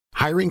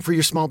Hiring for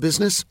your small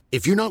business?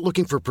 If you're not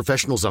looking for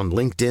professionals on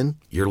LinkedIn,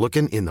 you're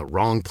looking in the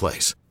wrong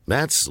place.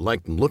 That's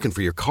like looking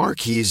for your car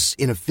keys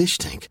in a fish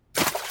tank.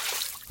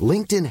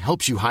 LinkedIn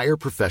helps you hire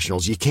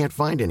professionals you can't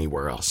find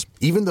anywhere else,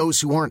 even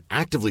those who aren't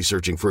actively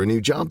searching for a new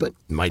job but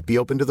might be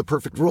open to the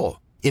perfect role.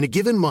 In a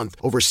given month,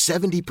 over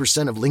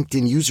 70% of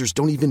LinkedIn users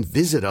don't even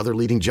visit other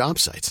leading job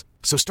sites.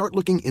 So start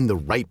looking in the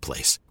right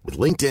place. With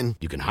LinkedIn,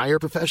 you can hire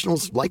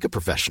professionals like a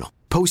professional.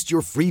 Post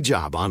your free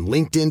job on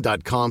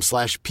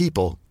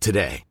linkedin.com/people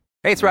today.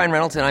 Hey, it's Ryan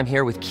Reynolds, and I'm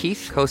here with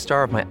Keith,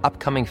 co-star of my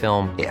upcoming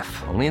film, If,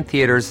 only in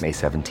theaters May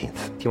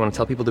 17th. Do you want to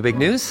tell people the big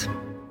news?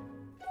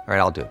 All right,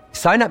 I'll do it.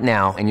 Sign up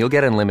now and you'll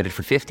get unlimited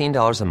for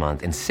 $15 a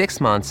month and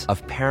 6 months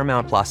of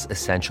Paramount Plus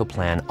Essential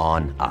Plan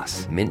on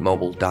us.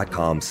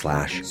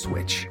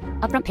 MintMobile.com/switch.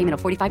 Upfront payment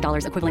of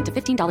 $45 equivalent to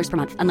 $15 per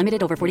month.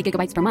 Unlimited over 40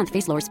 gigabytes per month.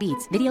 Face lower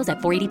speeds. Videos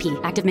at 480p.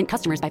 Active Mint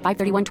customers by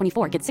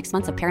 531.24 get 6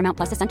 months of Paramount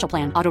Plus Essential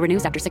Plan. Auto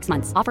renews after 6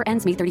 months. Offer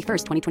ends May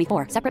 31st,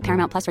 2024. Separate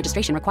Paramount Plus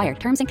registration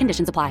required. Terms and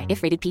conditions apply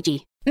if rated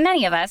PG.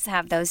 Many of us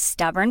have those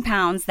stubborn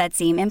pounds that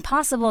seem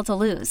impossible to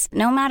lose,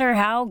 no matter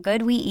how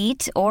good we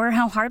eat or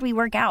how hard we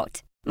work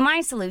out.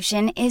 My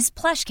solution is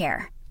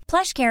PlushCare.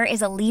 PlushCare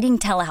is a leading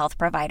telehealth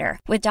provider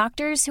with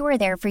doctors who are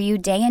there for you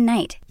day and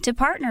night to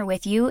partner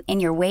with you in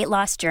your weight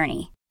loss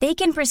journey. They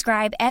can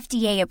prescribe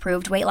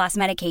FDA-approved weight loss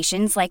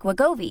medications like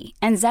Wegovy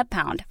and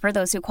Zepbound for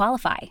those who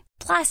qualify.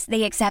 Plus,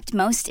 they accept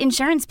most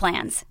insurance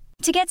plans.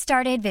 To get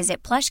started,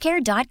 visit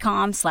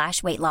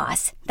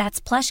plushcare.com/weightloss.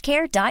 That's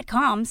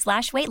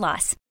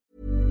plushcare.com/weightloss.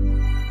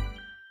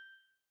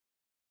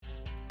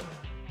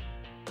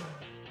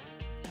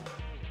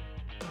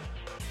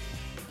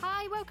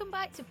 Hi, welcome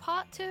back to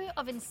part 2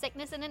 of In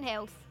Sickness and in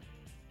Health.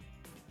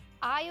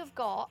 I have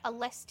got a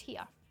list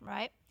here,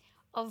 right,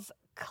 of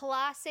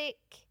classic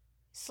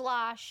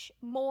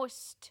 /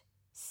 most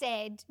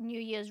said New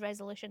Year's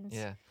resolutions.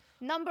 Yeah.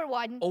 Number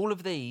 1. All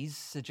of these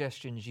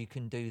suggestions, you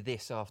can do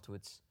this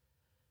afterwards.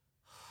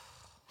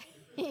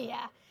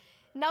 Yeah.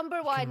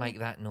 Number 1. Can make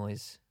that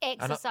noise.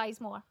 Exercise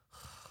more.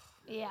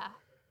 Yeah.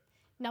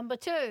 Number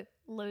 2.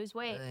 Lose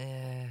weight.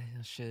 Yeah,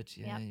 I should.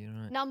 Yeah, Yep. You're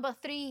right. Number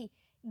 3.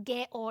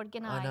 Get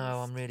organised. I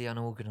know, I'm really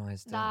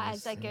unorganised. That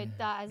is a good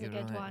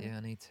right. one. Yeah,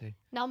 I need to.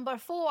 Number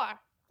 4.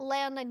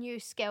 Learn a new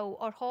skill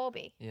or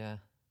hobby. Yeah.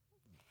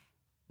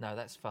 No,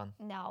 that's fun.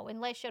 No,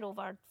 unless you're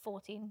over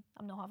 14,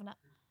 I'm not having it.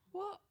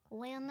 What?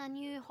 Learn a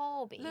new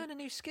hobby. Learn a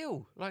new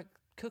skill, like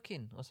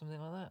cooking or something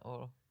like that,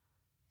 or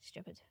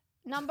Stupid.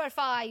 Number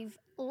 5,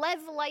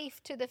 live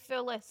life to the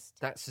fullest.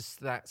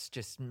 that's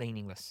just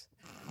meaningless.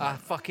 I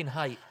fucking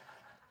hate.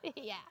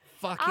 Yeah.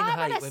 Fucking I'm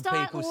hate gonna when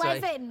start people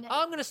living. say,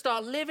 "I'm going to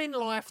start living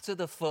life to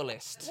the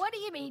fullest." What do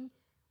you mean?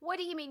 What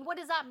do you mean? What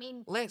does that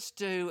mean? Let's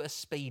do a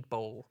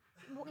speedball.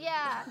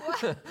 Yeah.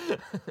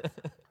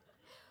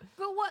 But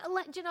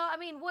what, do you know what I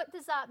mean? What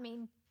does that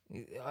mean?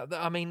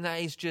 I mean, that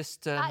is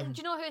just... Do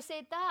you know who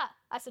said that?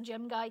 That's a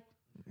gym guy.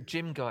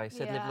 Gym guy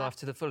said live Yeah. life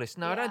to the fullest.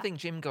 No, I Yeah. don't think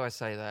gym guys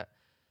say that.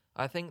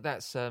 I think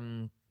that's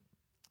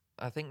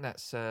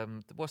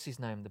what's his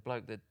name? The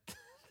bloke that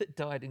that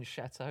died in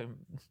Chateau.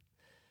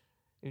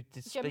 Who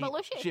did Jim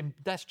Belushi.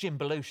 That's Jim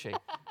Belushi.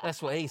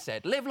 That's what he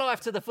said. Live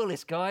life to the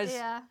fullest, guys.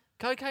 Yeah.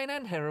 Cocaine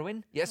and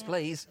heroin. Yes,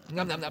 please.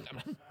 Nom, nom, nom,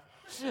 nom.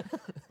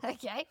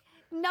 Okay.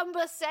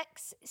 Number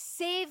 6,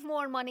 save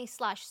more money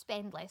 /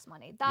 spend less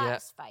money.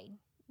 That's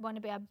fine. Want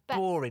to be a bit...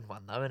 Boring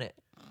one, though, isn't it?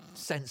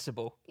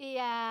 Sensible.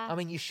 Yeah. I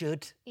mean, you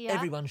should. Yeah.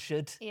 Everyone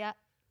should. Yeah.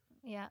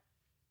 Yeah.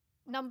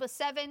 Number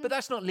 7. But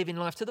that's not living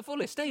life to the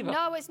fullest either.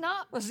 No, it's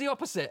not. That's the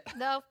opposite.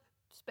 No.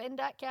 Spend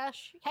that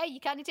cash. Hey, you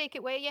can't take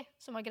it with you.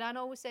 So my gran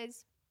always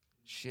says.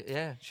 She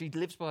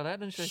lives by that,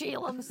 doesn't she? She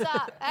loves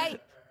that. Hey,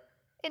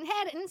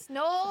 inheritance?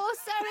 No,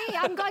 sorry.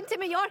 I'm going to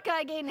Mallorca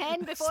again,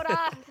 hen, before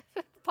I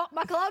pop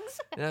my clogs.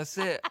 That's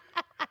it.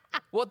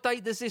 What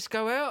date does this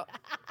go out?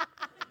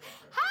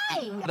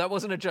 Hi! That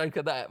wasn't a joke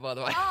at that, by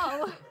the way.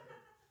 Oh.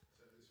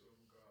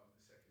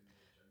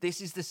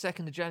 This is the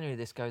 2nd of January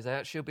this goes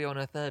out. She'll be on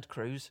her 3rd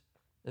cruise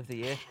of the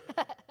year.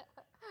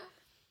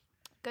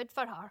 Good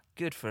for her.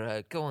 Good for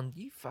her. Go on,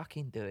 you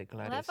fucking do it,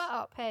 Gladys. Live it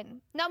up,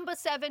 hen. Number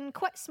 7,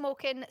 quit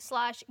smoking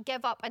 /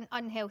 give up an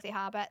unhealthy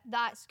habit.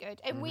 That's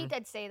good. And we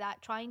did say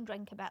that. Try and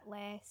drink a bit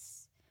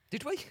less.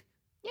 Did we?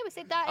 Yeah, we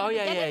said that. Oh, in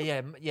the yeah,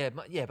 beginning.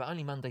 yeah, but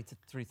only Monday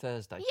through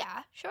Thursday.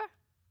 Yeah, sure.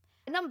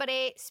 Number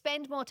 8,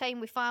 spend more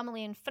time with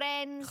family and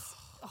friends.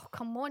 Oh,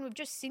 come on, we've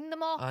just seen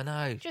them all. I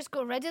know. Just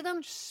go rid of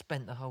them. Just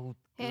spent the whole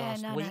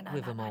last week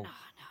with them all. No,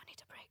 need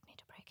a break.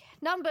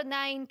 Number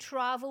 9,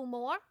 travel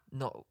more.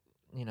 Not,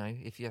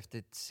 if you have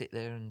to sit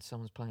there and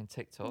someone's playing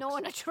TikTok. No,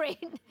 on a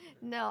train.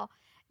 No.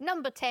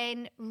 Number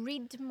 10,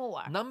 read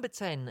more. Number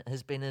 10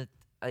 has been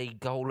a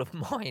goal of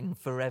mine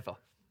forever.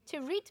 To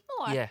read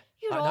more? Yeah.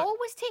 You're I know.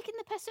 always taking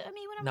the piss out of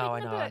me when I'm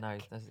reading a book. I know.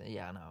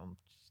 I know.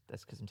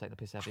 That's because I'm taking the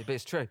piss out of you, but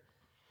it's true.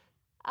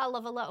 I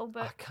love a little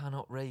book. I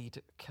cannot read.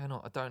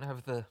 I don't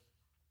have the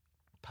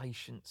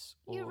patience.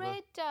 Or You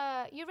read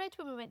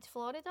when we went to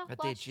Florida. I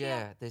last did, year?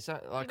 yeah. There's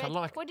like I Read-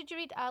 like. What did you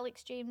read?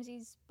 Alex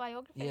James's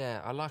biography.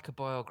 Yeah, I like a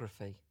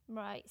biography.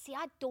 Right. See,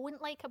 I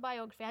don't like a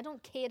biography. I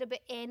don't care about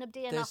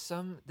anybody There's enough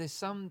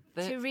some.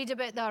 to read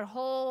about their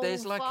whole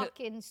there's like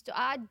fucking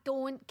I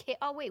don't care.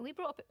 Oh wait, we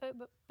brought up a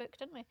book,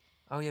 didn't we?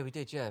 Oh yeah, we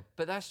did. Yeah,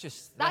 but that's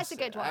a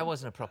good one. That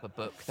wasn't a proper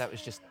book. That was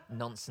just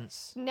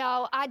nonsense.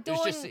 No, I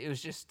don't. It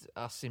was just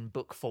us in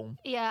book form.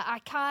 Yeah,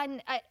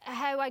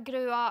 how I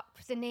grew up,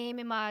 the name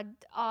of my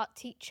art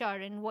teacher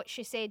and what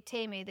she said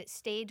to me that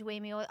stayed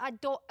with me. I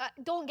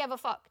don't give a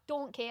fuck.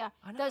 Don't care.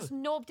 I know. There's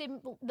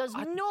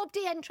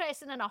nobody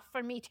interesting enough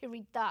for me to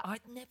read that.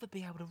 I'd never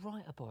be able to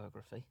write a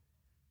biography.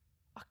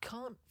 I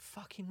can't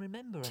fucking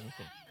remember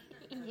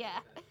anything. Yeah.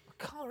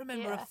 I can't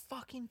remember Yeah. a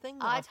fucking thing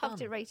that I'd I've have done.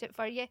 to write it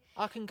for you.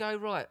 I can go,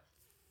 right,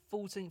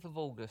 14th of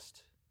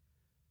August,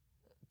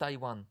 day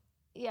 1.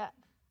 Yeah.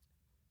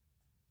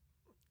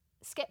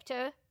 Skip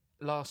 2.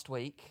 Last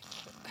week.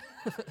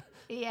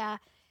 Yeah.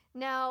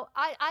 No,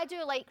 I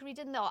do like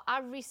reading though. I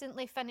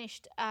recently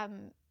finished,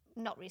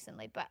 not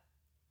recently, but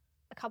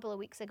a couple of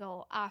weeks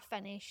ago, I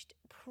finished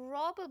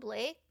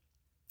probably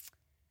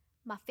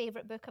my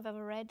favourite book I've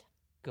ever read,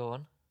 Go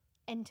on.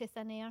 Into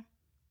Thin Air,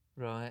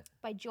 Right.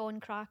 by John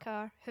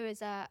Cracker, who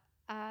is a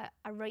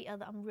writer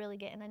that I'm really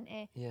getting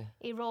into. Yeah.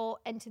 He wrote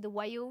Into the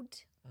Wild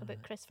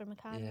about Christopher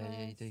McCandless.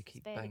 Yeah, you do It's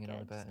keep very banging on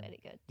good, about it's it. very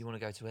good. You want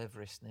to go to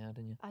Everest now,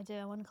 don't you? I do.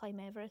 I want to climb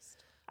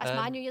Everest. That's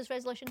my New Year's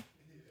resolution.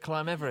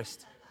 Climb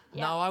Everest.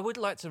 Yeah. No, I would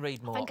like to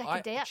read more. think I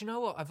could do it. Do you know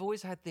what? I've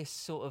always had this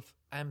sort of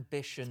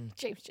ambition.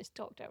 James just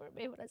talked over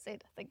me when I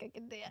said I think I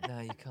can do it. No,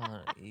 you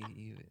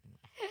can't.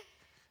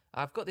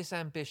 I've got this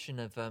ambition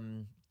of,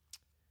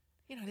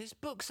 there's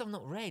books I've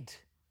not read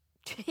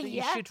that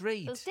you should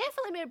read. There's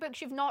definitely more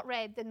books you've not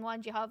read than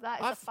ones you have. That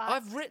is a fact.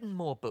 I've written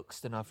more books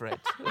than I've read.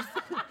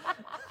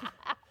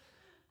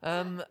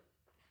 The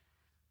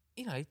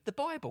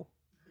Bible.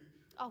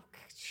 Oh,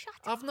 shut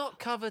up. I've not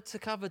covered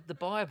the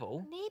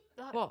Bible.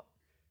 What?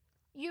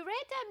 You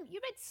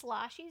read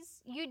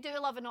Slashes. You do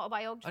love an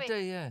autobiography. I do,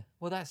 yeah.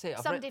 Well, that's it.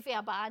 Somebody for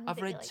a band. I've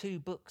that you read like. 2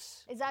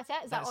 books. Is that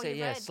it? Is that That's all it, you've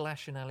yeah. read?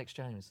 Slash and Alex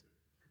James.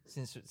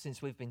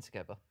 Since we've been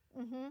together.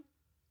 Mm-hmm.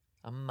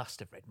 I must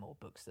have read more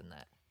books than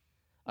that.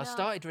 I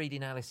started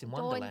reading Alice in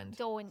Wonderland.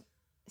 Don't.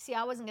 See,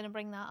 I wasn't going to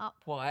bring that up.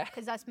 Why?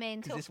 Because that's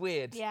mental. Because it's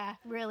weird. Yeah,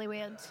 really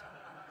weird.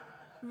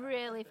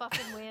 Really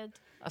fucking weird.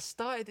 I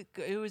started.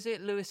 Who was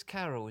it? Lewis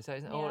Carroll. Is that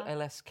his name? Or Yeah.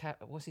 L.S.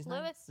 Carroll? What's his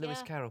name? Lewis,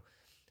 yeah. Carroll.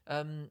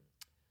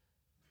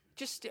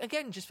 Just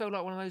felt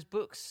like one of those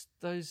books,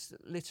 those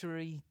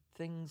literary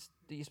things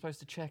that you're supposed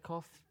to check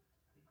off.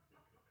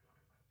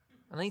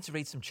 I need to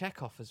read some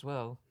Chekhov as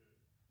well.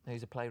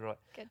 He's a playwright.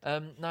 Good.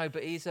 No,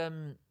 but he's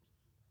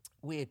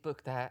weird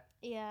book that.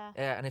 Yeah.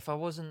 Yeah, and if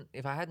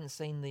I hadn't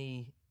seen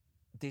the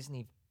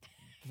Disney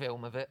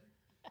film of it,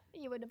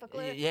 You wouldn't have a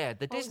clue. yeah,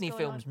 the what was Disney going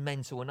film's on.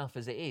 mental enough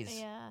as it is.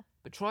 Yeah.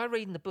 But try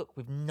reading the book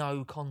with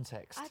no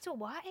context. I don't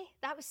know why.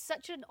 That was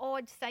such an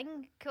odd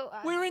thing.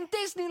 We're in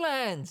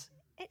Disneyland.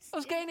 It's, I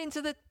was getting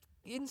into the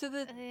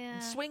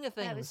swing of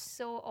things. That was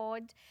so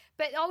odd.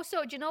 But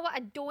also, do you know what I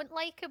don't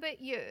like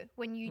about you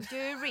when you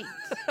do read?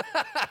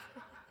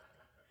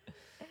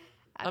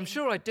 I'm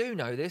sure I do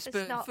know this,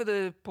 but not- for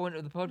the point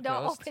of the podcast,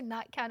 Not open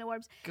that can of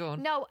worms. Go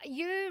on. No,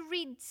 you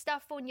read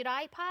stuff on your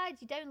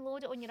iPad. You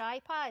download it on your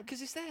iPad.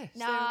 because it's there. It's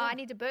No, there all I day.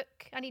 need a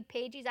book. I need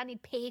pages. I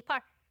need paper.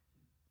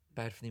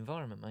 Bad for the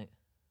environment, mate.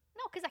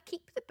 No, because I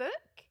keep the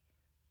book.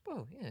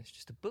 Well, yeah, it's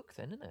just a book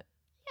then, isn't it?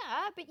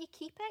 Yeah, but you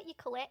keep it. You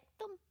collect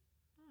them.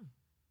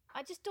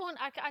 I just don't.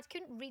 I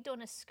couldn't read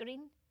on a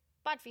screen.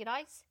 Bad for your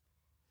eyes.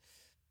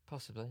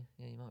 Possibly.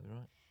 Yeah, you might be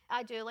right.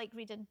 I do like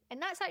reading,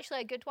 and that's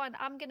actually a good one.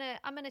 I'm gonna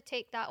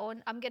take that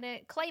on. I'm gonna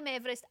climb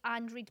Everest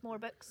and read more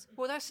books.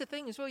 Well, that's the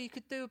thing as well. You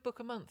could do a book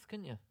a month,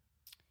 couldn't you?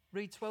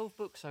 Read 12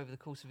 books over the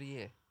course of a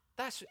year.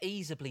 That's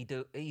easily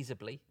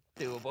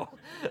doable.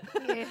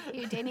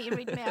 You do need to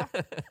read more.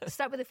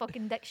 Start with the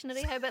fucking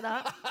dictionary. How about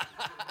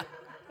that?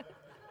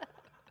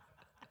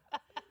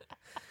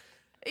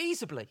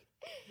 Easily.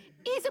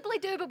 Easily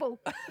doable.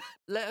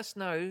 Let us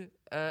know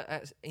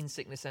at In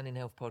Sickness and in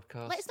Health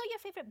podcast. Let us know your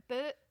favourite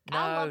book. I No,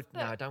 love no,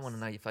 I books. don't want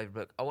to know your favourite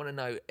book. I want to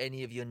know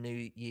any of your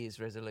New Year's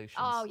resolutions.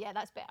 Oh yeah,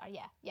 that's better.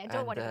 Yeah.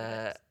 Don't worry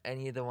about books.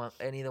 any of the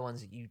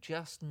ones that you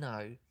just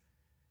know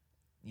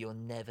you're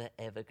never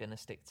ever gonna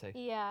stick to.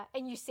 Yeah,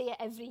 and you say it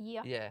every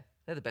year. Yeah,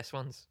 they're the best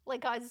ones.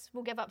 Like us,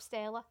 we'll give up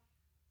Stella.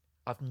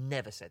 I've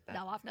never said that.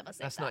 No, I've never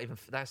said That's that.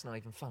 That's not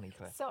even funny,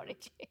 Claire. Sorry,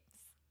 James.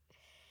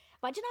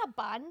 Imagine I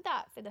banned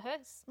that for the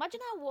house. Imagine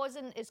I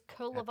wasn't as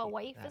cool of a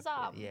wife as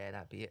I am. Yeah,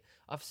 that'd be it.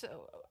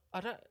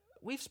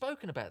 We've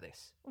spoken about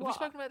this. Have we What?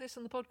 spoken about this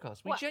on the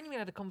podcast? We What? genuinely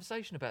had a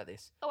conversation about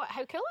this. Oh,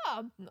 how cool I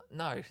am.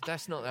 No,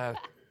 that's not.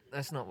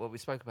 That's not what we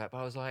spoke about. But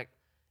I was like,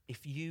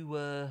 if you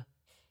were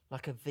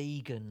like a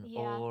vegan Yeah.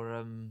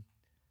 or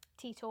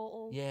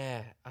Teetotal.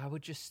 yeah, I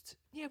would just.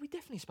 Yeah, we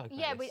definitely spoke about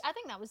Yeah, this. I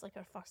think that was like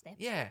our first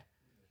episode. Yeah.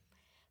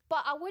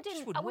 But I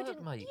wouldn't. wouldn't I wouldn't.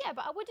 work, mate. Yeah,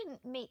 but I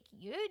wouldn't make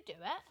you do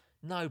it.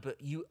 No, but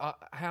you.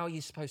 How are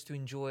you supposed to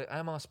enjoy?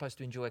 Am I supposed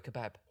to enjoy a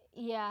kebab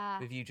Yeah.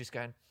 with you just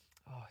going?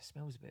 oh, it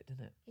smells a bit,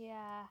 doesn't it?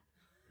 Yeah.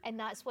 And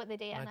that's what they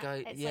do. And And I go,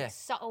 it's yeah. like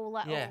subtle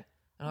little. Yeah.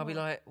 And I'll be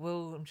like,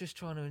 well, I'm just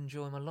trying to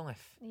enjoy my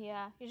life.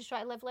 Yeah. You're just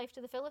trying to live life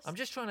to the fullest. I'm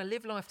just trying to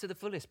live life to the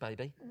fullest,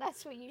 baby.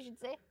 That's what you should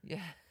say. Yeah.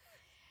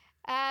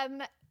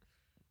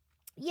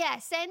 Yeah,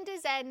 send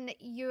us in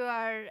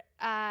your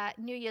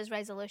New Year's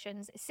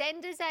resolutions.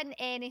 Send us in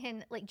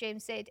anything, like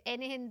James said,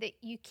 anything that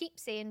you keep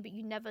saying but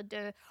you never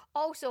do.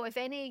 Also, if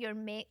any of your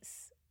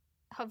mates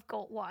have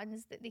got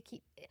ones that they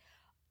keep...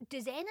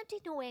 Does anybody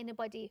know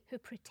anybody who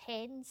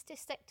pretends to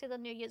stick to their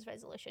New Year's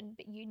resolution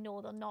but you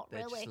know they're not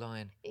They're really? just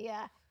lying.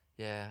 Yeah.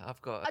 Yeah,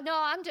 I've got... No,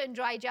 I'm doing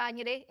dry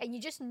January and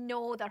you just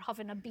know they're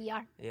having a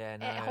beer Yeah,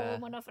 no, at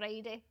home on a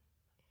Friday.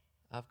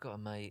 I've got a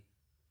mate,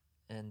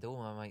 and all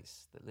my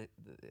mates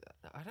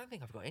I don't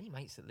think I've got any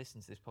mates that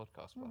listen to this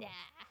podcast. By the way.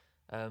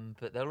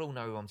 But they'll all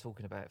know who I'm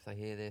talking about if they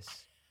hear this,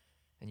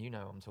 and you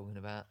know who I'm talking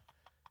about.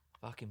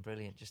 Fucking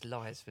brilliant, just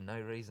lies for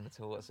no reason at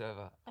all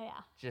whatsoever. Oh,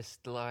 yeah.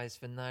 Just lies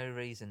for no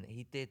reason.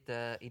 He did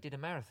a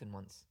marathon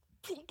once.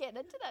 You getting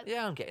into that?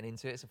 Yeah, I'm getting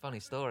into it. It's a funny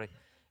story.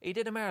 He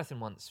did a marathon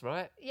once,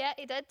 right? Yeah,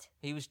 he did.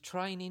 He was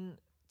training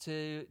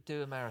to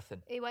do a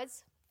marathon. He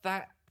was.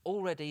 That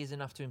already is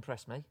enough to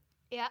impress me.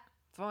 Yeah.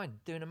 Fine,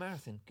 doing a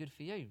marathon. Good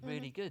for you.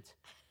 Really good.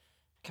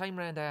 Came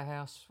round our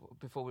house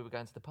before we were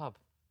going to the pub.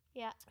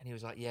 Yeah. And he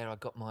was like, yeah, I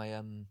got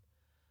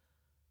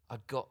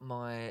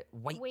my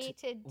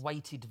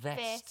weighted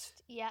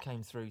vest Yeah.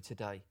 came through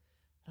today.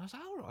 And I was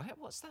like, all right,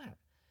 what's that?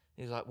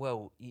 He was like,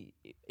 well,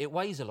 it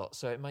weighs a lot,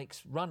 so it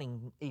makes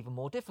running even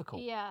more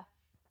difficult. Yeah.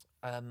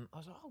 I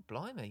was like, oh,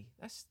 blimey,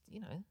 that's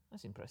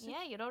impressive.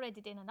 Yeah, you're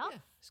already doing enough. Yeah,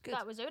 it's good.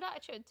 That was our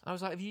attitude. I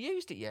was like, have you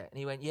used it yet? And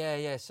he went,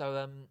 yeah.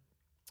 So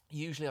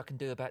usually I can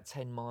do about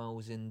 10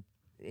 miles in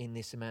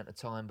this amount of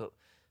time, but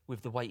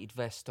with the weighted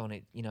vest on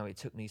it, it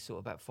took me sort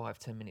of about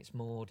 5-10 minutes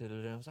more. I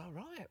was like, oh,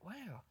 right,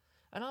 wow.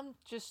 And I'm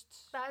just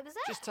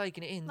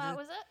taking it in. That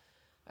was it.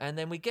 And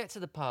then we get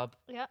to the pub.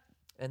 Yeah.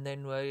 And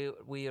then we're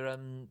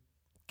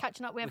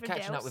catching up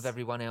with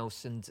everyone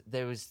else. And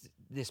there was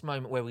this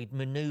moment where we'd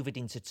manoeuvred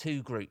into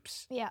two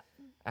groups. Yeah.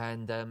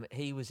 And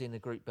he was in the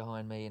group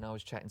behind me, and I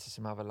was chatting to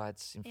some other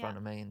lads in front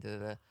of me,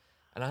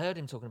 and I heard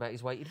him talking about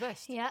his weighted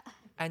vest. Yeah.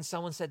 And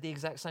someone said the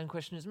exact same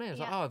question as me. I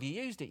was like, oh, have you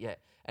used it yet?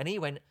 And he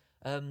went,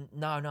 no,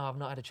 I've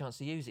not had a chance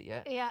to use it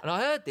yet. Yeah. And I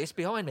heard this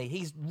behind me.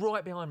 He's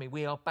right behind me.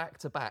 We are back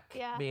to back,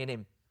 me and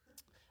him.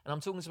 And I'm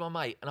talking to my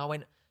mate, and I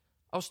went,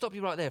 I'll stop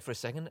you right there for a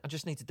second. I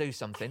just need to do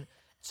something.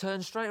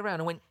 Turned straight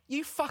around and went,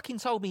 you fucking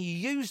told me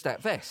you used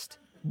that vest.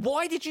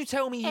 Why did you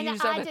tell me you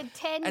used that vest? And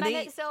it added 10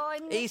 minutes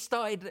on. He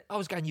started, I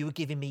was going, you were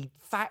giving me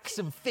facts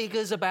and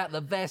figures about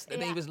the vest,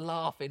 and he was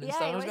laughing and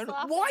stuff. I was going, why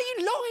are you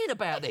lying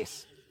about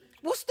this?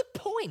 What's the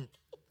point?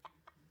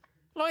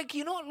 Like,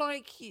 you're not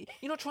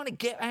trying to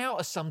get out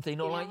of something,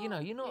 or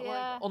you're not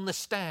like on the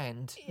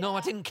stand. Yeah. No,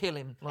 I didn't kill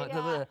him.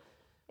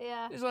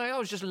 It's like I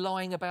was just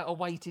lying about a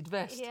weighted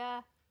vest.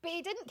 Yeah. But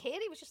he didn't care,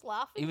 he was just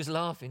laughing. He was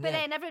laughing, But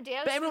then everybody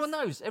else... But everyone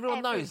knows.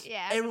 Everyone knows.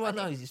 Yeah, everyone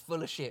knows he's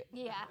full of shit.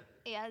 Yeah,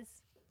 he is.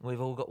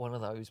 We've all got one of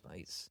those,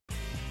 mates.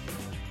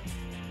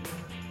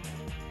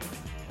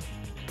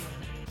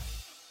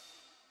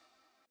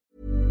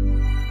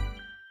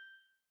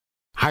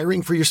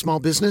 Hiring for your small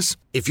business?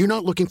 If you're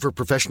not looking for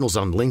professionals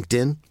on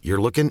LinkedIn, you're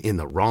looking in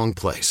the wrong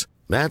place.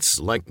 That's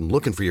like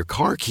looking for your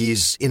car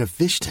keys in a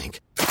fish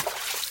tank.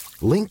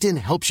 LinkedIn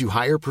helps you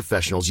hire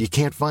professionals you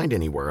can't find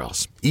anywhere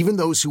else, even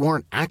those who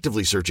aren't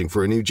actively searching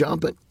for a new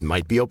job but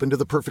might be open to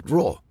the perfect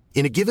role.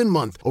 In a given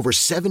month, over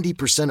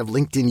 70% of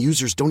LinkedIn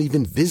users don't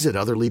even visit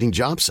other leading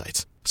job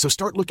sites. So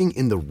start looking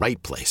in the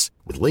right place.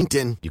 With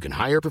LinkedIn, you can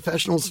hire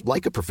professionals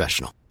like a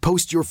professional.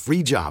 Post your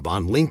free job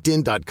on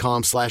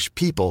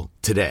linkedin.com/people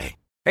today.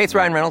 Hey, it's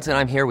Ryan Reynolds, and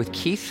I'm here with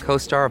Keith,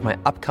 co-star of my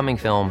upcoming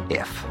film,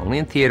 If, only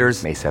in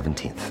theaters May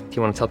 17th. Do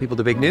you want to tell people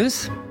the big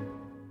news?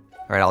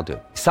 All right, I'll do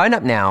it. Sign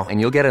up now and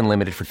you'll get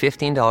unlimited for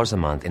 $15 a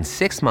month and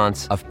 6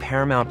 months of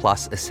Paramount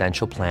Plus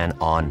Essential Plan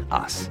on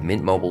us.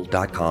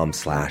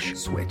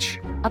 MintMobile.com/switch.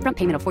 Upfront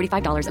payment of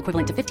 $45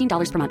 equivalent to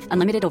 $15 per month.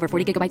 Unlimited over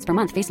 40 gigabytes per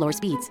month. Face lower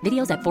speeds.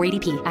 Videos at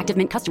 480p. Active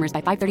Mint customers by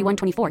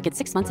 531.24 get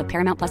 6 months of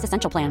Paramount Plus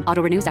Essential Plan.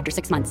 Auto renews after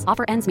 6 months.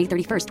 Offer ends May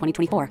 31st,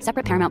 2024.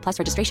 Separate Paramount Plus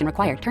registration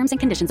required. Terms and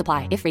conditions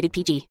apply if rated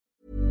PG.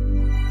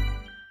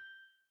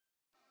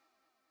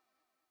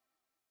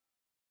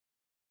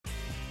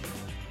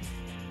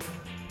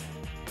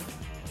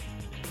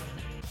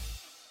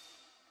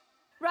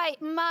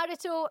 Right,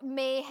 marital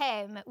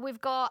mayhem.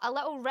 We've got a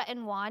little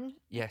written one.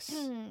 Yes.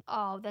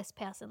 Oh, this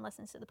person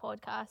listens to the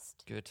podcast.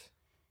 Good.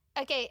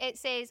 Okay, it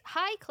says,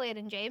 hi, Claire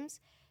and James.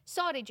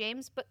 Sorry,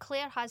 James, but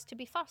Claire has to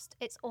be first.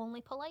 It's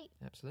only polite.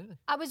 Absolutely.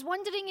 I was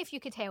wondering if you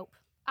could help.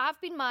 I've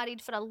been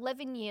married for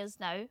 11 years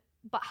now,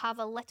 but have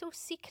a little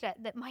secret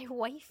that my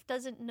wife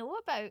doesn't know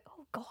about.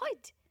 Oh,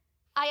 God.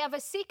 I have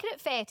a secret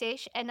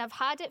fetish and I've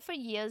had it for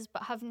years,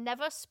 but have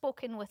never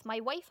spoken with my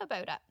wife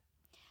about it.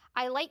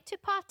 I like to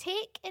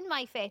partake in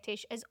my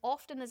fetish as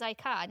often as I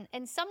can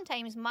and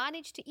sometimes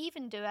manage to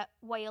even do it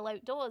while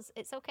outdoors.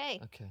 It's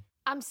okay. Okay.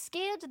 I'm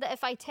scared that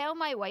if I tell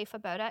my wife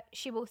about it,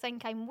 she will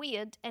think I'm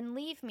weird and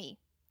leave me.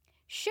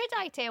 Should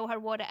I tell her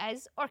what it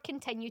is or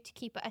continue to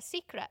keep it a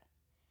secret?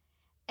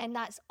 And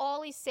that's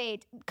all he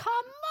said. Come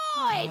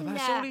on! Yeah,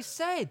 that's all he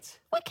said.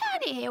 We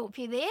can't help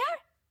you there.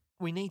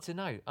 We need to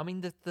know. I mean,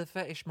 the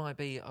fetish might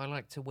be I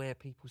like to wear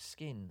people's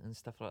skin and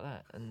stuff like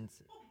that. And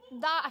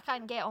that I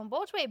can't get on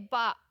board with,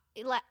 but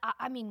like,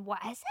 I mean, what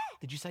is it?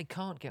 Did you say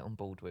can't get on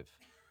board with?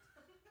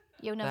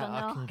 You'll never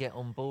know. I can get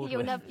on board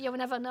you'll with. You'll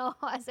never know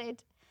what I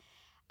said.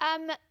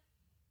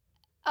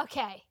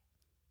 Okay.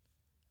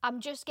 I'm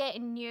just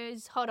getting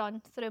news. Hold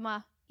on, through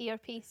my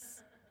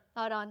earpiece.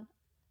 Hold on.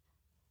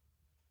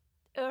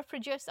 Our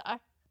producer,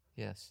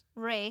 Yes.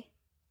 Ray,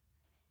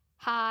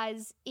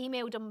 has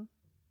emailed him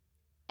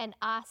and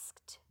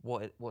asked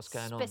What's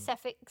going on?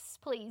 specifics,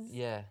 please.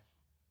 Yeah.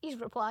 He's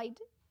replied.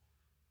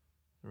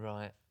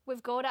 Right.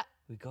 We've got it.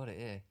 We got it,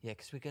 yeah. Yeah,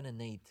 because we're going to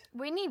need...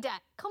 We need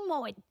it. Come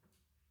on.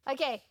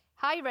 Okay.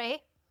 Hi,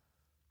 Ray.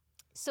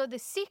 So the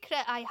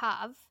secret I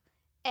have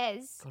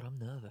is... God, I'm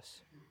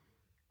nervous.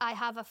 I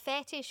have a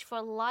fetish for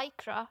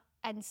lycra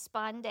and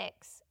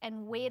spandex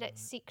and wear it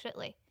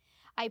secretly.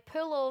 I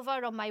pull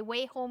over on my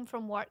way home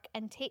from work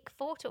and take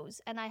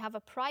photos, and I have a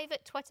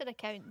private Twitter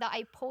account that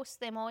I post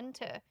them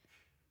onto.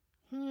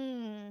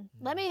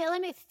 Let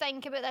me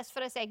think about this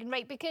for a second,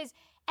 right? Because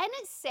in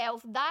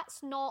itself,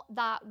 that's not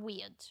that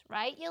weird,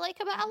 right? You like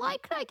a bit of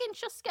lycra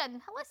against your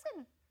skin.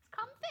 Listen, it's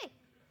comfy.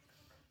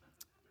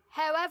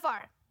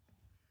 However,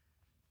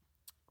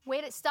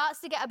 where it starts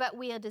to get a bit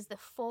weird is the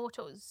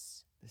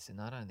photos.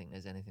 Listen, I don't think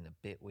there's anything a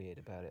bit weird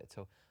about it at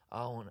all.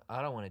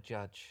 I don't want to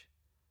judge.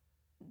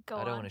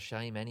 I don't want to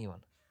shame anyone.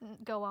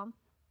 Go on.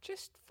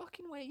 Just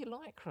fucking wear your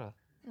lycra.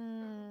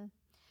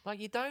 Like,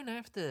 you don't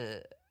have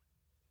to,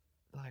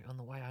 like, on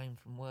the way home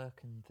from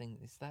work and things.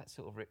 It's that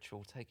sort of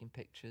ritual, taking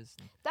pictures.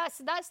 And,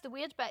 that's the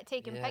weird bit,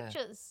 taking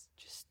pictures.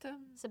 Just,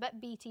 it's a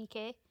bit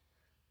BTK.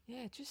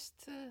 Yeah, just,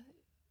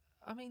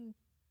 I mean,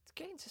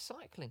 get into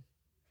cycling.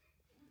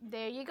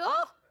 There you go.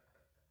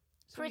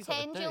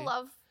 Pretend you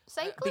love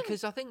cycling.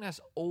 Because I think that's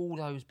all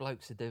those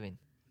blokes are doing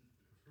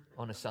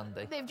on a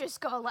Sunday. They've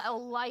just got a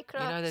little lycra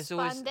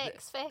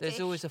spandex fetish. There's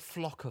always a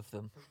flock of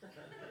them.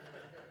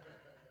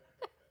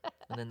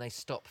 And then they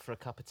stop for a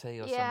cup of tea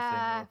or something, or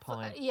a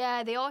pint.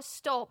 Yeah, they all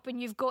stop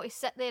and you've got to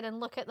sit there and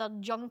look at their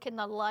junk and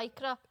their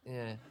lycra.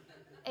 Yeah.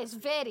 It's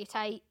very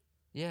tight.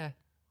 Yeah.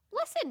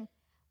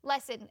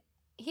 Listen,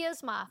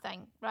 here's my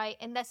thing, right?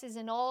 And this is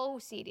in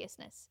all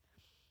seriousness.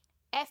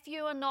 If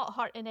you are not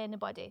hurting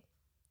anybody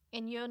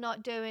and you're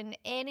not doing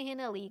anything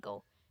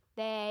illegal,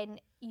 then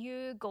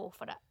you go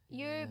for it.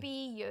 You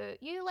be you.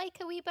 You like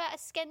a wee bit of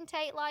skin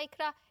tight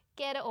lycra,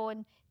 get it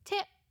on.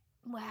 Tip.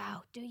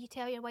 Wow, do you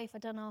tell your wife? I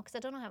don't know, because I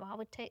don't know how I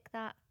would take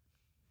that.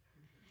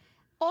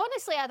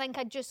 Honestly, I think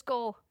I'd just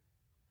go,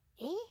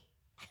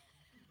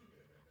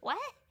 what?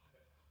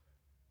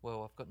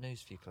 Well, I've got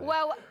news for you, Claire.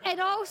 Well, and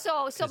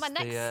also, so my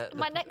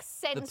next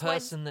sentence the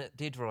person that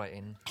did write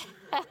in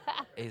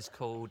is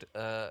called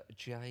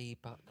Jay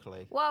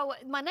Buckley. Well,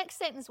 my next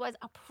sentence was,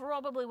 I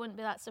probably wouldn't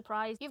be that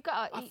surprised.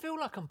 I feel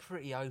like I'm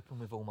pretty open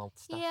with all my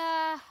stuff.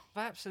 Yeah.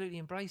 I've absolutely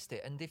embraced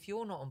it, and if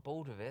you're not on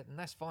board with it, then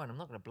that's fine. I'm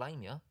not going to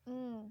blame you.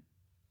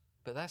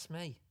 But that's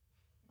me.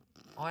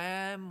 I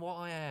am what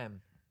I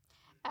am.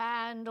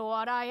 And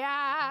what I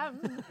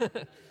am.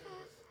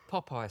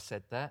 Popeye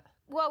said that.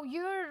 Well,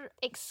 you're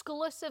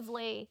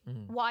exclusively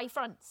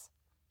Y-fronts.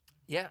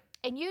 Yeah.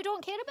 And you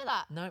don't care about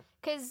that? No.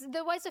 Because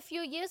there was a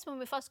few years when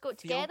we first got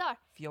together.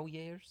 Few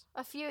years?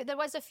 There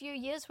was a few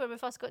years where we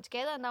first got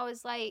together and I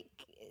was like,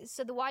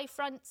 so the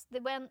Y-fronts, they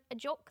weren't a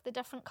joke, the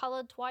different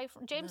coloured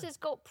Y-fronts. James has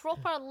got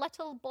proper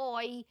little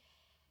boy,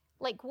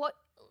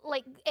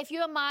 like if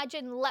you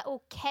imagine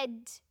little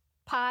kid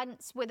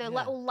pants with the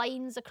little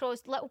lines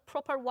across, little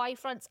proper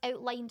Y-fronts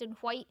outlined in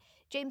white.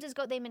 James has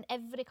got them in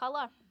every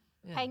colour.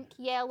 Yeah. Pink,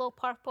 yellow,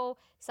 purple.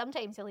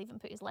 Sometimes he'll even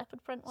put his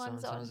leopard print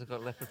ones on. Sometimes I've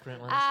got leopard print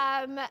ones.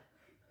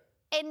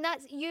 And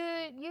that's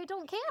you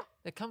don't care.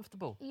 They're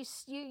comfortable. You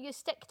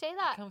stick to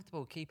that.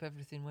 Comfortable. Keep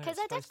everything where it's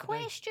supposed to be.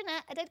 Because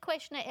I did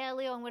question it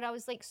early on where I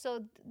was like,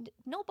 so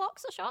no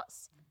boxer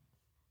shorts?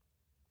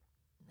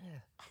 Yeah.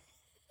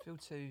 Feel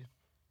too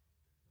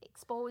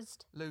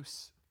exposed.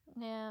 Loose.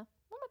 Yeah.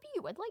 Well, maybe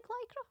you would like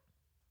lycra.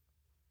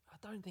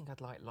 I don't think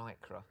I'd like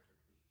lycra.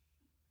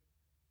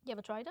 You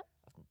ever tried it?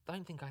 I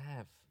don't think I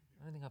have.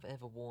 I don't think I've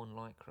ever worn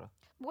lycra.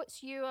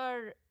 What's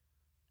your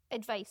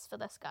advice for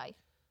this guy?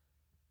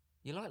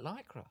 You like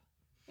lycra?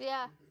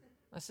 Yeah.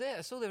 That's it.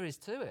 That's all there is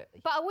to it.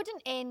 But I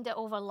wouldn't end it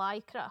over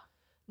lycra.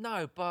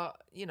 No, but,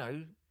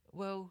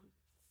 well,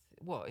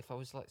 what if I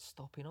was, like,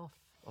 stopping off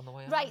on the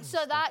way home? Right, so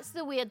that's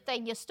the weird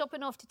thing. You're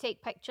stopping off to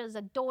take pictures.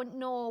 I don't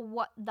know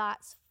what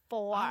that's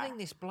for. I think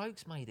this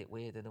bloke's made it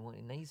weirder than what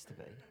it needs to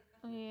be.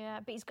 Yeah,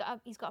 but he's got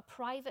a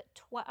private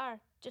Twitter.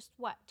 Just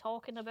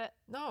talking about?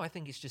 No, I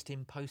think it's just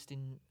him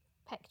posting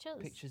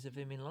pictures of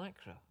him in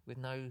lycra with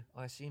no.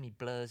 I assume he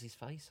blurs his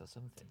face or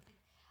something.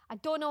 I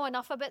don't know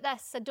enough about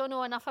this. I don't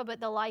know enough about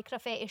the lycra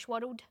fetish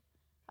world.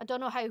 I don't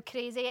know how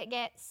crazy it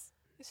gets.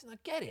 Listen, I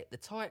get it. The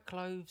tight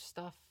clothes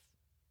stuff.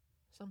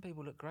 Some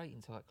people look great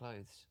in tight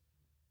clothes.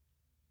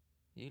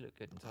 You look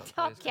good in tight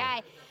clothes.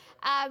 Okay.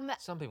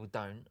 Some people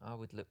don't.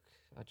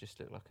 I just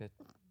look like a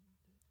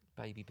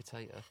baby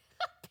potato.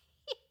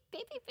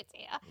 Baby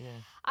potato. Yeah.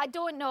 I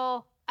don't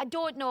know.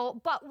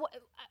 But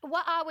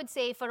what I would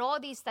say for all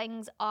these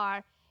things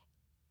are,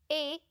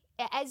 A,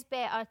 it is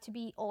better to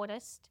be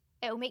honest.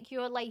 It'll make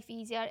your life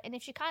easier. And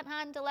if you can't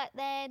handle it,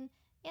 then,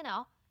 you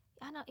know,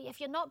 if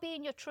you're not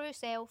being your true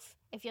self,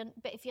 if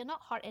you're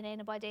not hurting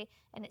anybody,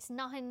 and it's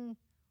nothing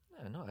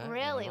not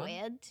really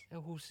anyone.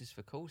 weird. Horses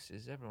for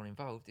courses, everyone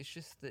involved. It's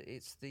just that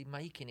it's the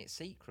making it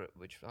secret,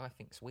 which I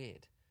think's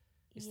weird.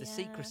 It's the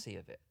secrecy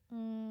of it.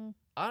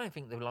 I don't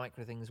think the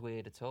Lycra thing's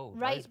weird at all.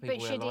 Right, Loads of people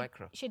but wear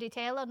Lycra. should he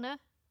tell her now?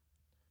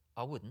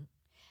 I wouldn't.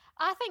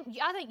 I think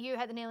you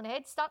hit the nail on the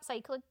head. Start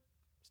cycling.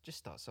 Just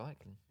start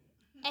cycling.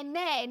 And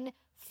then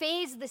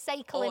phase the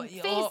cycling.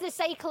 The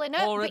cycling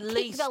or out, but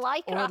keep the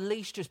Lycra. Or at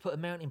least just put a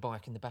mountain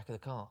bike in the back of the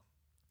car.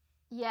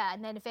 Yeah,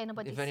 and then if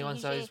anyone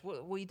says,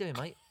 what are you doing,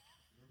 mate?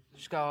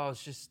 Just go,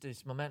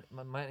 it's my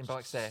mountain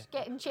bike's there. Just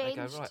getting changed.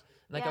 They go, right.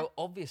 And they go,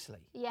 obviously.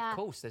 Yeah. Of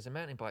course, there's a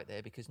mountain bike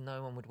there because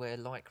no one would wear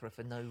Lycra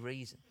for no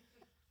reason.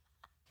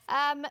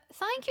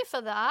 Thank you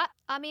for that.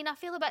 I mean, I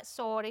feel a bit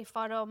sorry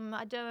for him.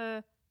 I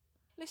do.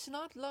 Listen,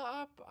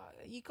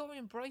 you got to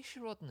embrace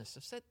your oddness.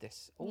 I've said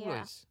this always.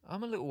 Yeah.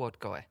 I'm a little odd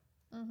guy.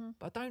 Mm-hmm.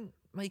 But I don't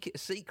make it a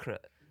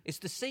secret. It's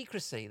the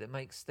secrecy that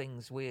makes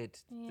things weird,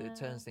 that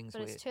turns things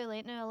weird. But it's too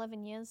late now,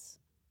 11 years.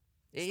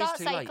 Start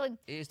cycling.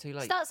 It is too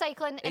late. Start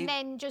cycling and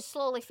then just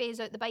slowly phase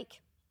out the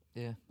bike.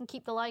 Yeah. And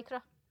keep the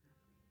Lycra.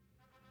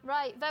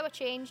 Right, vow of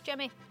change,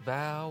 Jimmy.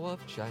 Vow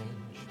of change.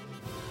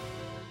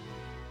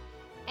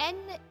 In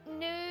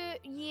New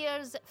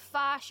Year's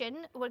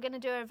fashion, we're going to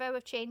do our vow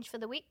of change for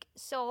the week.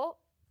 So,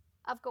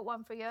 I've got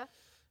one for you.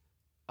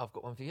 I've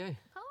got one for you.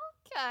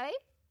 Okay.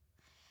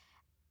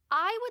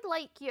 I would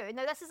like you,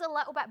 now this is a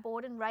little bit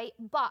boring, right?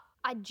 But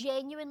I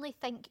genuinely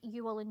think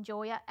you will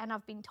enjoy it. And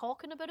I've been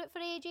talking about it for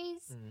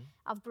ages.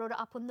 I've brought it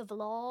up on the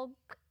vlog.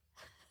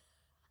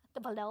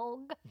 The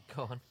vlog.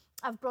 Go on.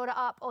 I've brought it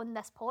up on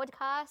this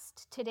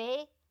podcast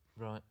today.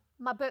 Right.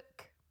 My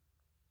book.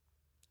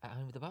 At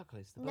Home with the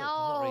Buckleys? The book? No, I'm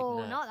not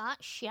reading that. not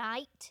that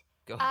shite.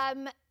 Go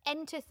on.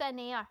 Into Thin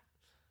Air.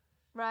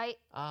 Right?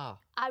 Ah.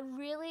 I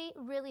really,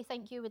 really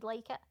think you would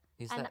like it.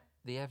 Is that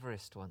the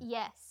Everest one?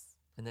 Yes.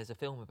 And there's a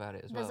film about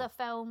it as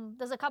well.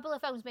 There's a couple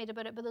of films made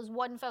about it, but there's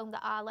one film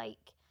that I like.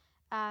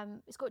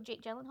 It's got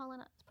Jake Gyllenhaal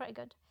in it. It's pretty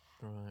good.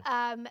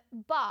 Right.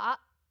 But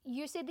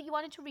you said that you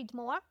wanted to read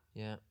more.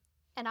 Yeah.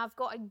 And I've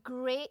got a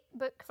great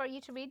book for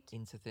you to read.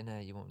 Into Thin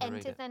Air, you want me to read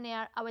it? Into Thin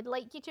Air. I would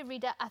like you to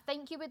read it. I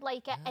think you would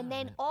like it. And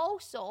then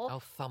also... I'll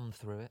thumb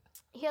through it.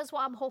 Here's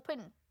what I'm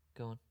hoping.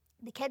 Go on.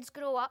 The kids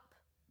grow up.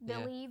 They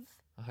leave.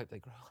 I hope they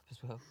grow up as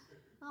well.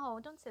 Oh,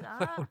 don't say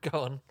that. Go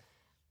on.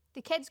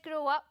 The kids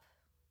grow up.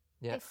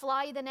 Yeah. They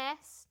fly the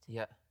nest.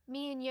 Yeah.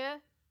 Me and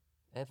you.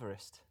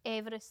 Everest.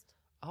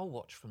 I'll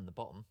watch from the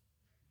bottom.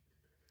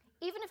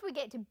 Even if we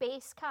get to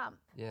base camp.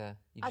 Yeah,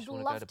 you just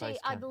want to go to base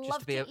camp.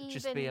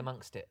 Just to be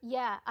amongst it.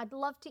 Yeah, I'd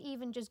love to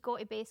even just go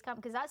to base camp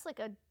because that's like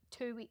a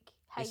 2-week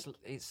hike.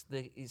 It's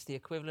the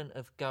equivalent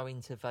of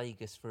going to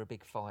Vegas for a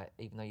big fight,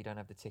 even though you don't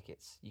have the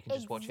tickets. You can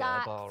just watch it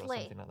at a bar or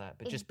something like that.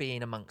 But just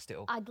being amongst it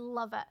all. I'd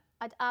love it.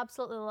 I'd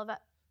absolutely love it.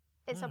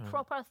 It's a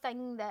proper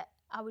thing that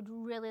I would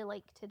really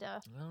like to do.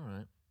 All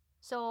right.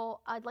 So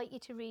I'd like you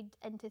to read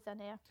Into Thin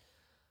Air.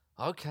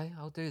 Okay,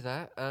 I'll do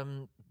that.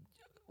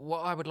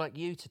 What I would like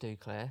you to do,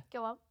 Claire,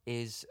 go on,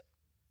 is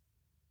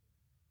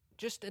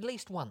just at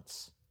least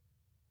once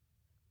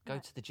go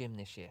to the gym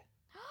this year.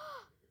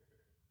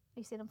 Are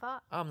you saying I'm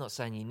fat? I'm not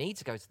saying you need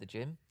to go to the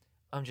gym.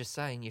 I'm just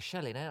saying you're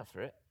shelling out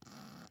for it.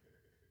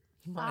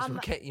 You might as well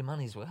get your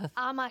money's worth.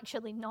 I'm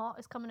actually not.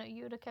 It's coming out of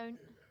your account.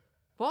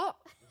 What?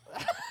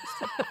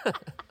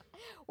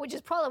 Which is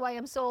probably why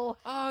I'm so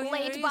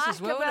laid back as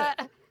well, about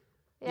it.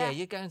 Yeah,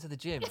 you're going to the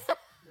gym.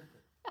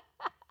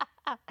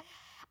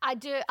 I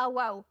do. I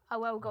will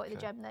go to the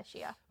gym this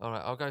year. All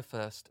right, I'll go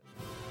first.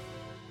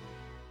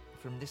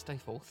 From this day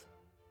forth,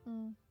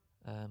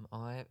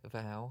 I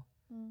vow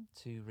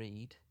to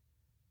read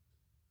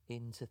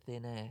Into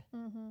Thin Air.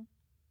 Mm-hmm.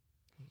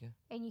 There you go.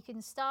 And you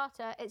can start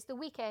it. It's the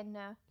weekend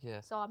now.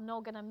 Yeah. So I'm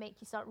not going to make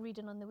you start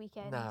reading on the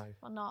weekend. No.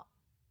 We're not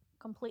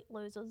complete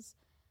losers.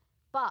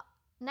 But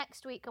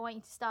next week, I want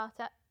you to start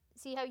it.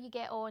 See how you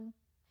get on.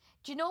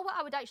 Do you know what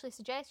I would actually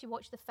suggest? You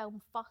watch the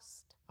film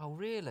first. Oh,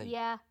 really?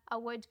 Yeah, I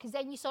would, because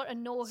then you sort of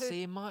know who.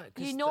 See,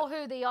 you know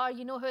who they are.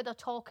 You know who they're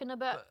talking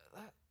about.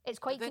 It's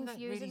quite confusing.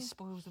 confusing. That really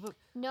spoils the book.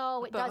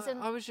 No, it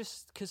doesn't. I was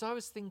just because I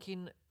was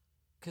thinking,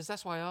 because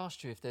that's why I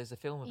asked you if there's a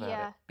film about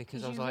it.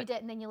 Because I was you like, read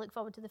it and then you look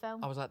forward to the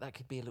film. I was like, that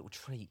could be a little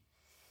treat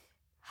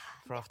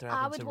for after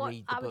having to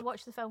read the book. I would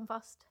watch the film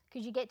first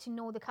because you get to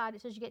know the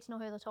characters, you get to know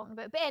who they're talking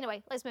about. But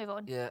anyway, let's move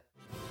on. Yeah.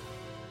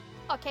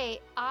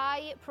 Okay,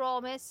 I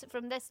promise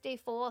from this day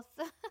forth.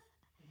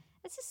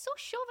 This is so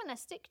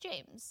chauvinistic,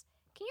 James.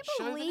 Can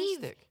you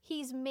believe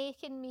he's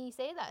making me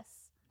say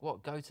this?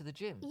 What, go to the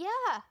gym?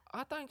 Yeah.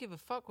 I don't give a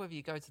fuck whether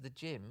you go to the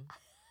gym.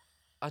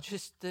 I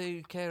just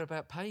do care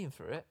about paying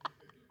for it.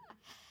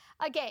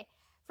 Okay,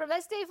 From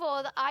this day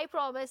forward, I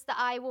promise that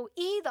I will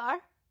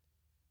either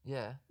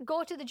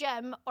go to the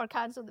gym or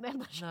cancel the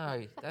membership.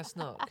 No, that's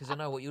not, because I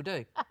know what you'll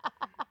do.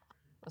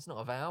 That's not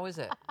a vow, is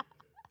it?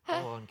 Go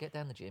on, get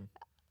down the gym.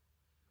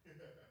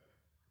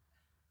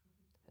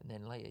 And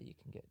then later you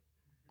can go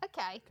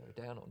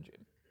down on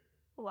gym.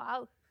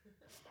 Wow.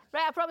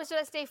 Right, I promise from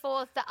this day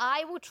forth that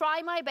I will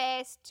try my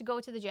best to go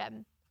to the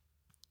gym.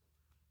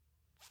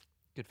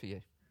 Good for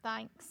you.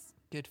 Thanks.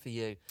 Good for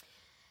you.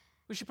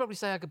 We should probably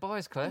say our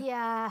goodbyes, Claire.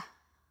 Yeah.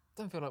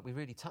 Don't feel like we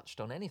really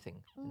touched on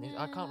anything.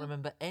 I can't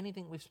remember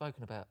anything we've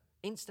spoken about.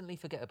 Instantly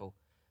forgettable.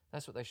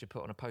 That's what they should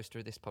put on a poster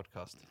of this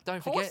podcast.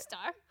 Don't forget. Poster?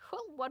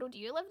 What world do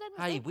you live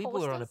in? Hey, we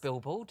were on a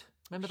billboard.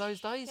 Remember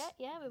those days?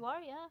 Yeah, we were,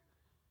 yeah.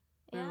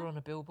 We were on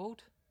a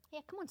billboard.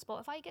 Yeah, come on,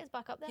 Spotify, get us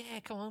back up there.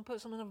 Yeah, come on,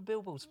 put something on a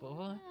billboard,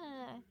 Spotify.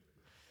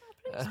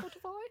 Yeah.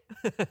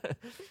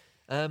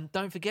 Spotify.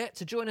 Don't forget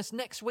to join us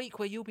next week,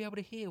 where you'll be able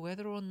to hear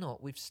whether or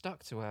not we've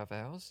stuck to our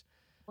vows.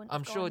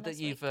 I'm sure that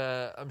you've.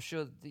 I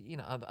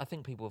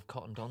think people have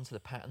cottoned on to the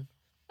pattern,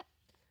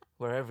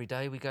 where every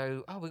day we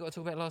go, oh, we got to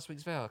talk about last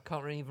week's vow. I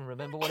can't really even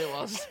remember what it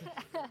was.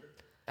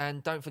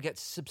 And don't forget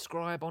to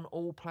subscribe on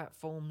all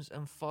platforms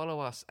and follow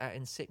us at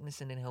In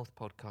Sickness and in Health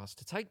Podcast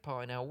to take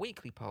part in our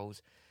weekly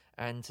polls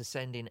and to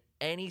send in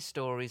any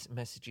stories,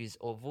 messages,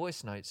 or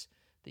voice notes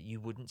that you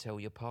wouldn't tell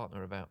your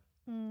partner about.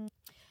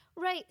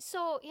 Right,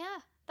 so yeah,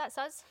 that's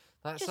us.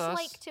 That's Just us.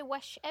 like to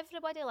wish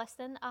everybody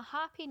listening a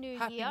happy new year.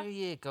 Happy New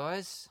Year,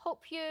 guys.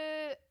 Hope you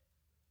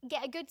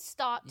get a good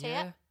start to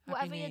it,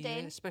 whatever you're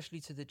doing. Especially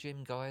to the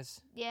gym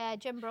guys. Yeah,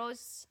 gym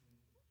bros,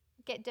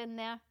 get down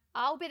there.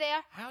 I'll be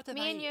there.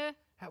 And you.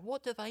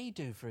 What do they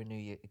do for a New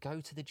Year?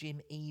 Go to the gym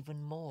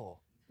even more.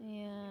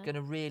 Yeah. Going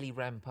to really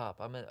ramp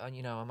up. I'm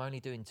only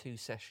doing 2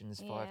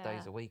 sessions 5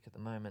 days a week at the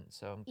moment,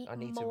 so I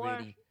need to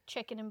really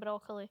chicken and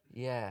broccoli.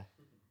 Yeah.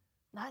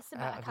 That's the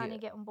bit I can't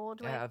get on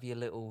board with. Out of your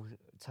little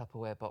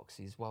Tupperware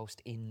boxes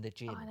whilst in the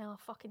gym. I know,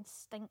 fucking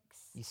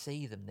stinks. You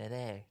see them, they're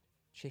there.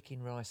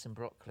 Chicken, rice and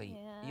broccoli.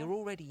 Yeah. You're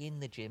already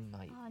in the gym,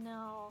 mate. I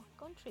know.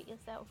 Go and treat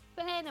yourself.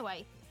 But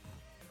anyway,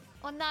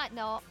 on that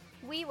note,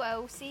 we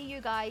will see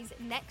you guys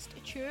next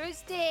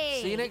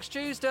Tuesday. See you next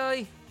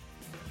Tuesday.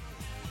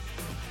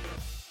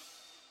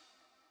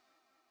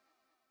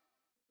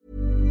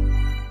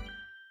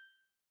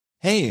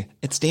 Hey,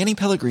 it's Danny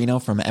Pellegrino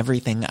from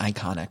Everything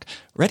Iconic.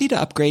 Ready to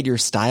upgrade your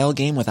style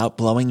game without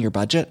blowing your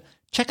budget?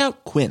 Check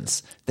out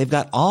Quince. They've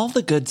got all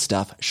the good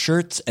stuff,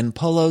 shirts and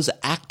polos,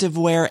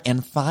 activewear,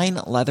 and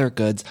fine leather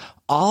goods,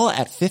 all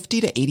at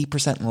 50 to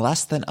 80%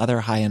 less than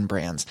other high-end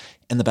brands.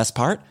 And the best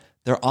part?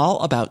 They're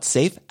all about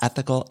safe,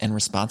 ethical, and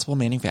responsible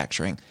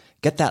manufacturing.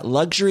 Get that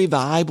luxury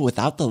vibe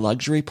without the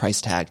luxury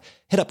price tag.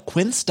 Hit up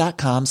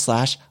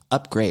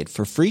quince.com/upgrade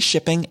for free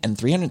shipping and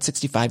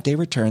 365-day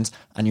returns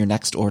on your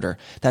next order.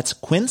 That's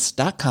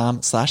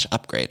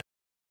quince.com/upgrade.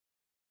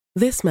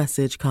 This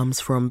message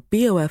comes from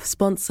BOF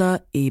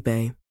sponsor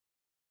eBay.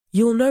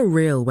 You'll know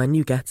real when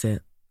you get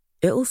it.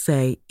 It'll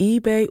say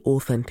eBay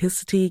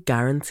Authenticity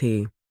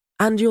Guarantee.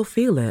 And you'll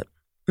feel it.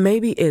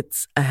 Maybe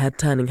it's a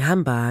head-turning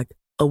handbag,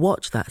 a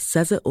watch that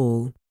says it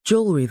all,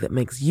 jewelry that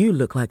makes you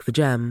look like the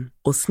gem,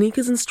 or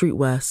sneakers and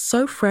streetwear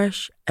so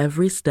fresh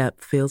every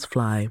step feels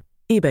fly.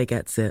 eBay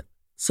gets it.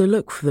 So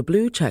look for the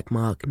blue check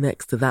mark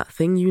next to that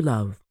thing you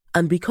love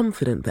and be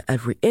confident that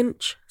every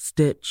inch,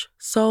 stitch,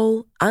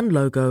 sole, and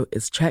logo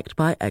is checked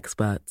by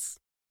experts.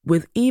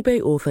 With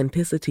eBay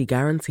Authenticity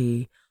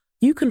Guarantee,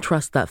 you can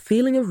trust that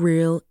feeling of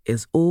real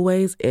is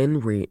always in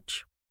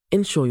reach.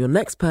 Ensure your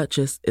next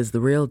purchase is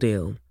the real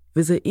deal.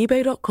 Visit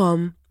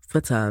ebay.com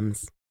for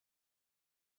terms.